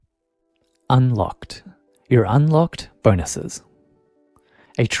Unlocked. Your unlocked bonuses.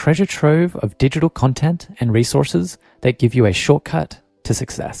 A treasure trove of digital content and resources that give you a shortcut to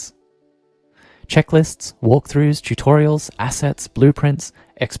success. Checklists, walkthroughs, tutorials, assets, blueprints,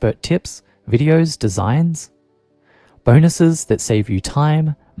 expert tips, videos, designs. Bonuses that save you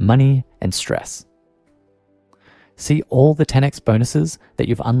time, money, and stress. See all the 10x bonuses that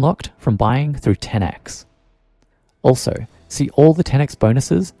you've unlocked from buying through 10x. Also, see all the 10x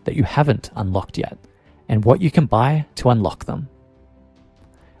bonuses that you haven't unlocked yet, and what you can buy to unlock them.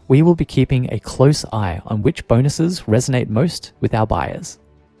 We will be keeping a close eye on which bonuses resonate most with our buyers,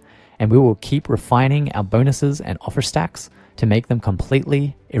 and we will keep refining our bonuses and offer stacks to make them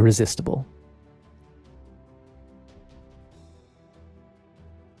completely irresistible.